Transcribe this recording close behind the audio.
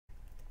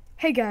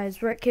Hey guys,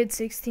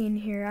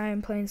 RetKid16 here. I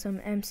am playing some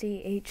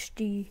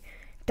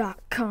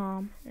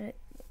MCHD.com.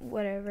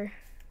 Whatever.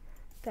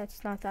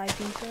 That's not the IP,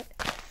 but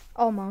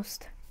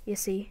almost. You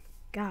see.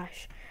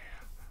 Gosh.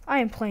 I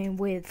am playing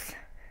with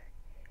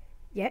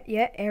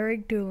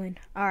Eric Doolin.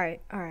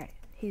 Alright.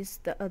 He's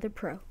the other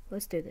pro.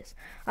 Let's do this.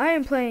 I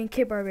am playing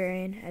Kid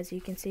Barbarian, as you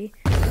can see.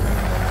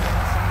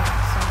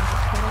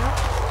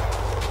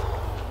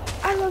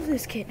 I love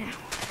this kit now.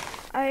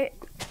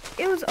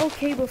 It was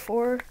okay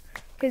before,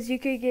 because you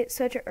could get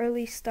such an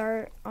early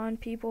start on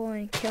people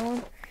and kill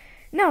them.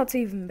 Now it's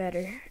even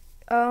better.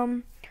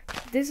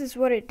 This is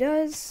what it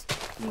does.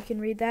 You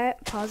can read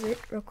that. Pause it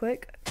real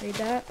quick. Read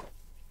that.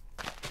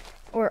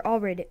 Or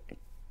I'll read it.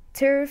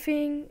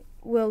 Terrifying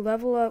will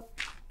level up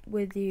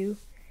with you.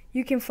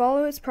 You can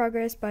follow its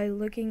progress by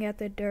looking at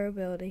the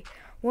durability.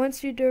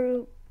 Once your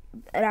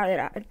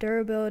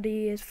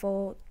durability is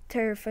full,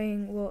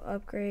 Terrifying will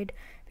upgrade,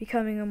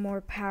 becoming a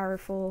more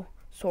powerful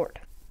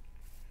sword.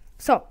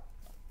 So,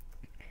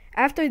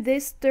 after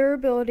this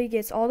durability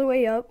gets all the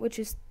way up, which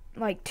is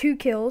like 2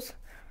 kills,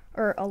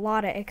 or a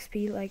lot of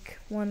XP, like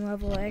 1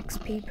 level of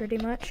XP pretty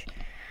much,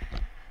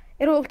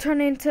 it'll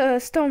turn into a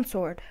stone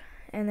sword.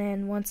 And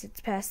then once it's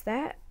past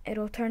that,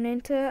 it'll turn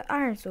into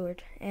iron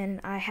sword.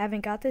 And I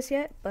haven't got this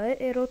yet, but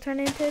it'll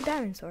turn into a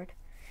diamond sword.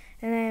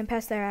 And then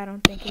past there, I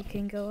don't think it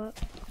can go up.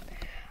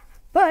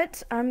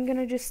 But I'm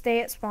gonna just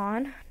stay at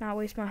spawn, not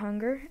waste my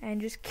hunger,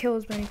 and just kill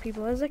as many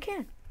people as I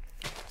can.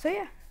 So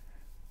yeah,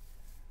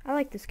 I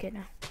like this kit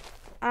now.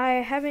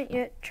 I haven't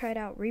yet tried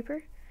out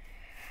Reaper.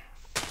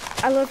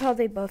 I love how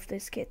they buffed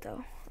this kit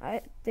though.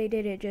 They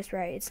did it just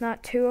right. It's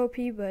not too OP,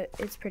 but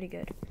it's pretty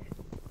good.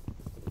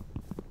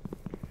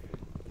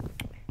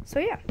 So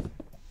yeah,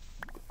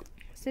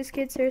 is this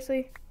kid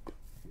seriously?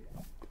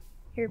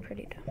 You're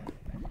pretty dumb.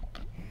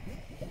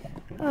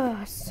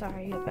 Oh,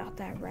 sorry about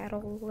that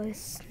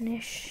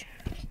rattlelessness.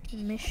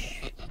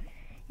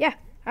 Yeah,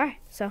 alright,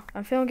 so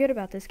I'm feeling good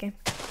about this game.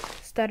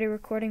 Started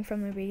recording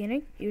from the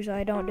beginning. Usually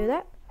I don't do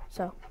that.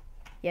 So,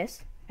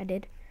 yes, I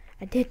did.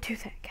 I did do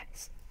that,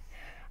 guys.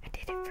 I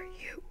did it for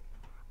you.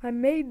 I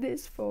made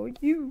this for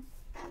you.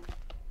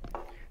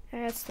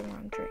 That's the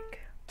wrong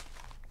drink.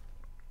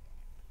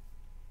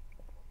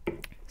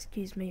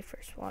 Excuse me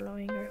for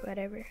swallowing or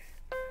whatever.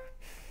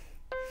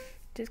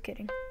 Just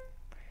kidding.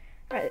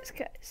 Alright, this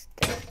guy's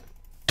dead.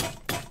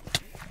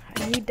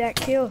 I need that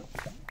kill.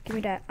 Give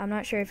me that. I'm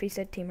not sure if he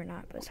said team or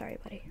not, but sorry,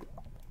 buddy.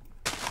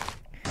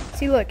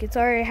 See, look, it's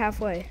already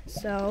halfway.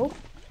 So,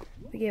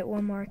 we get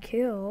 1 more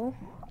kill.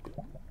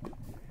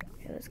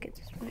 Okay, let's get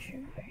this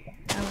mushroom. I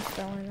almost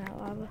fell in that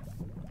lava.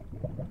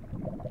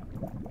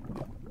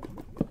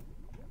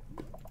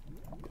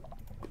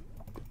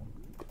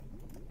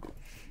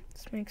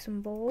 Let's make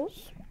some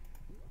bowls.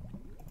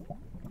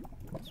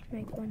 Let's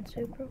make 1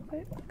 soup real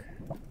quick.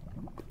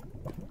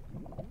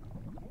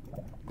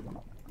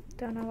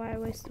 Don't know why I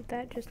wasted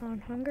that just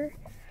on hunger.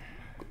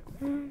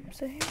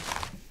 So here.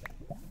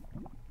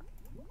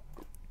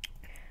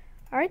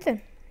 Alright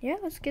then. Yeah,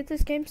 let's get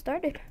this game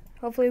started.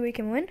 Hopefully we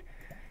can win.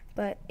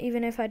 But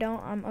even if I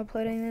don't, I'm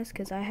uploading this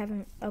because I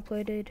haven't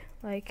uploaded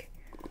like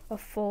a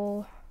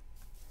full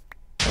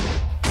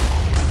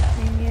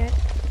thing yet.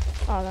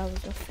 Oh, that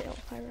was a fail,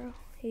 Pyro.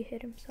 He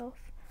hit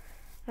himself.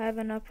 I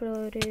haven't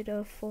uploaded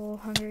a full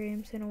Hunger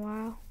Games in a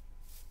while.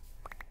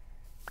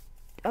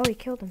 Oh, he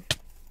killed him.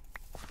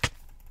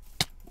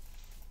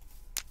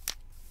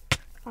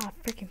 Ah, oh,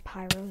 freaking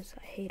Pyros.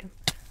 I hate them.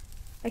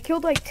 I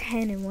killed like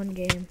 10 in 1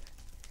 game.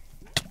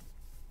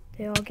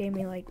 They all gave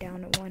me like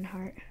down to 1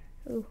 heart.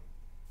 Ooh.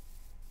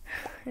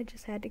 I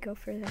just had to go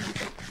for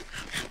that.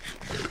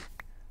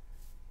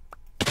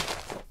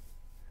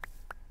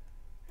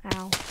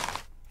 Ow.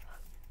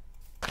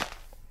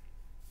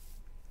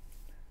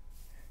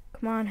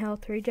 Come on,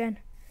 health regen.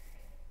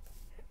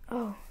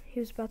 Oh, he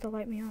was about to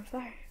light me on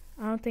fire.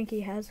 I don't think he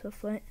has a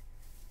flint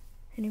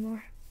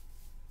anymore.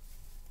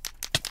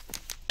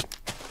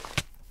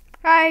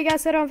 Ah, he got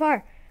set on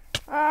fire.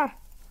 Ah.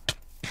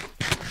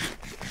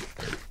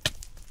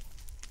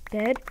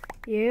 Dead?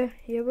 Yeah,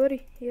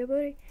 buddy.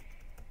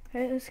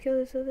 Alright, let's kill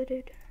this other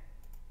dude.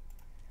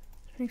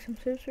 Let's make some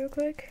soups real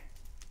quick.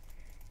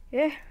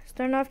 Yeah,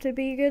 starting off to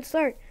be a good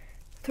start.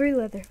 3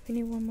 leather. We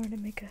need 1 more to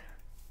make a...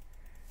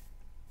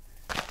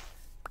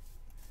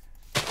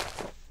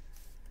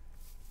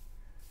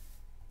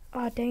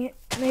 Oh, dang it.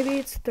 Maybe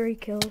it's 3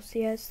 kills.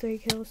 Yeah, it's 3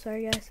 kills.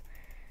 Sorry, guys.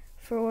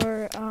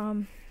 For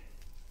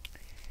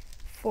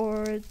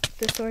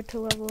the sword to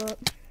level up.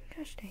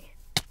 Gosh dang it.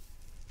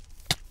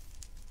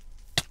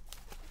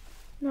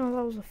 No,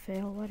 that was a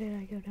fail. Why did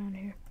I go down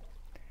here?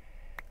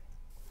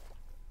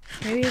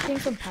 Maybe he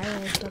thinks I'm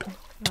pyro or something.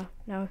 Oh,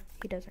 no,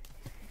 he doesn't.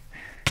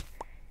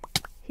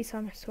 He saw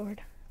my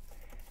sword.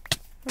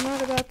 I'm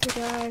not about to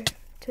die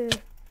to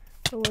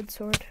a wood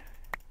sword.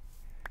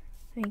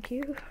 Thank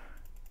you.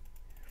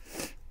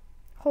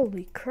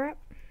 Holy crap.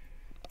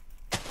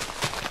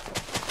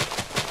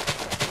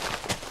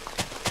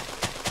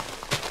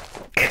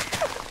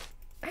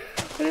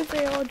 What if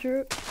they all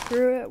grew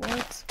at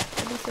once?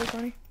 That'd be so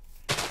funny.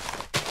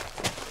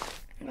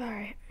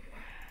 Alright.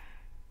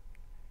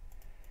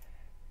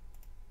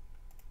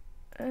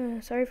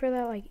 Sorry for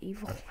that, like,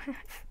 evil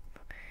laugh.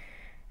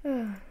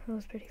 That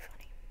was pretty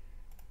funny.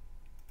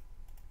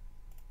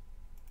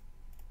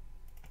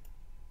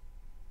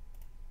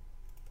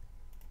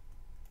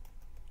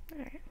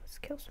 Alright, let's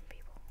kill some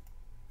people.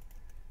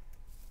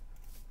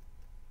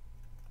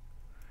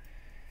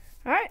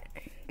 Alright,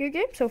 good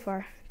game so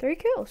far. 3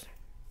 kills.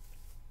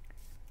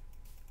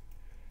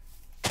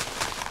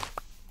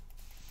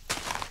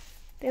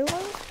 They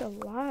lost a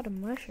lot of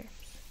mushrooms,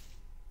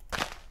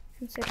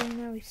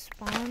 considering that we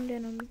spawned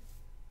in them.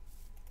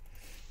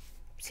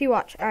 See,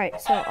 watch. Alright,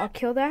 so I'll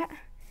kill that,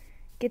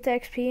 get the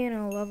XP, and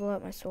I'll level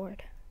up my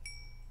sword.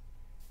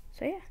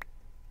 So yeah,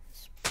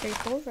 it's pretty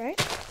cool, right?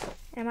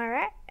 Am I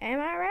right?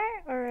 Am I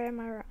right? Or am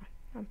I wrong?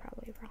 I'm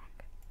probably wrong.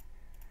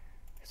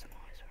 Because I'm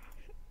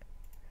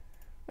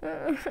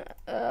always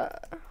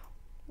wrong.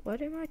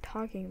 What am I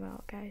talking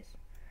about, guys?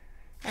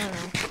 I don't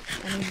know.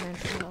 I need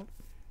mental help.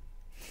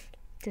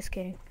 Just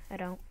kidding. I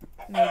don't.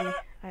 Maybe.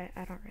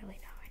 I don't really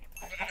know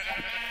anymore.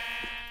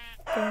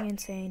 Going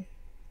insane.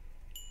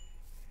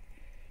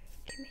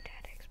 Give me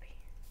that XP.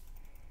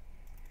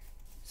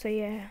 So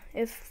yeah,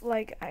 if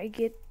like I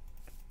get,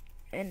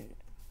 and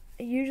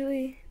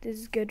usually this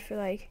is good for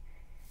like,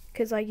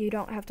 cause like you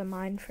don't have to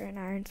mine for an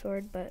iron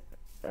sword, but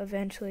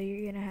eventually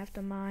you're gonna have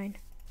to mine.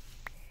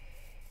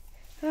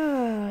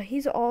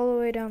 He's all the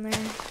way down there.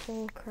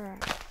 Full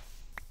crap.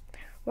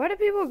 Why do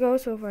people go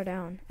so far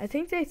down? I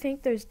think they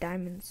think there's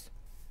diamonds.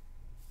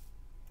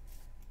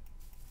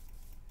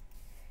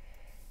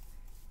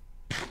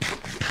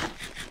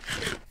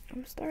 I'm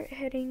gonna start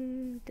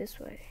heading this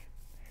way.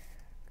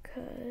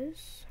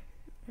 Cause,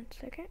 1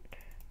 second.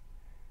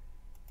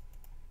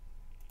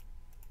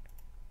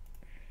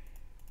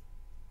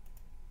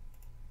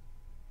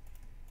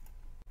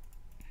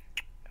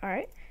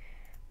 Alright.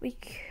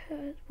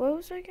 Because, what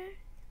was I going?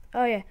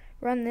 Oh yeah,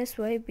 run this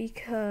way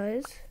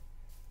because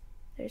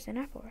there's an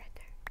apple right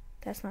there.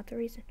 That's not the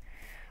reason.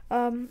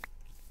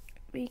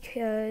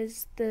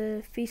 Because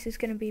the feast is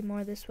gonna be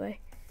more this way.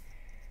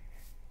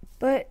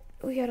 But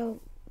we got a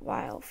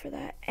while for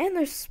that. And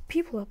there's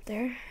people up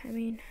there. I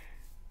mean,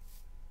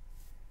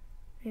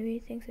 maybe he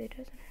thinks he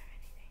doesn't have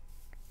anything.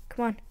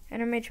 Come on,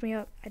 intermage me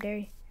up. I dare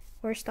you.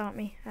 Or stop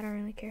me. I don't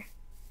really care.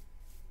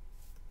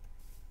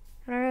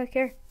 I don't really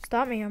care.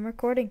 Stop me. I'm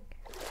recording.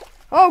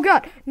 Oh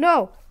god!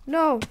 No!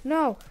 No!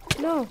 No!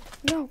 No!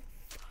 No!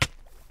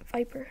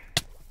 Viper.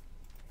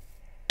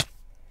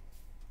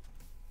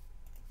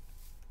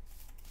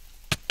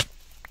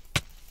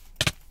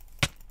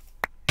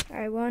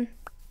 Alright, one.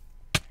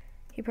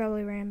 He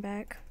probably ran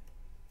back.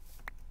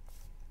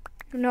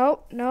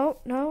 No, no,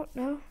 no,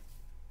 no.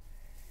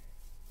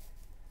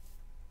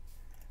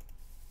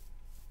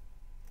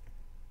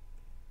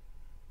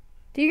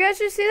 Do you guys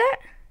just see that?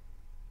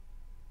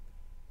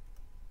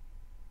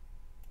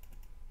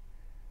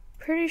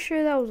 Pretty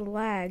sure that was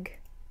lag.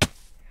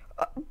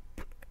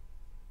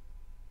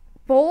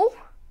 Bull?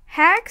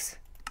 Hacks?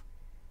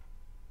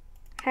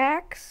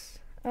 Hacks?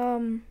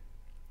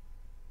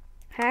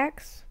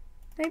 Hacks?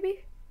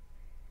 Maybe?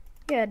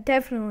 Yeah,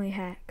 definitely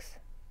hacks.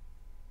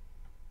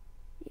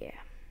 Yeah.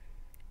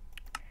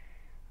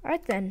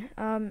 Alright then.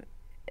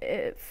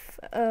 If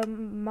a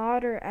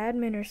mod or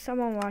admin or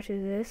someone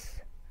watches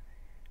this,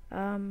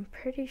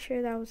 pretty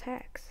sure that was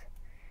hacks.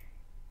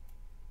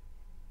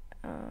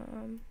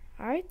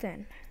 Alright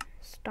then.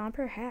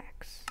 Stomper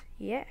hacks.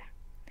 Yeah.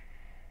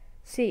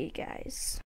 See you guys.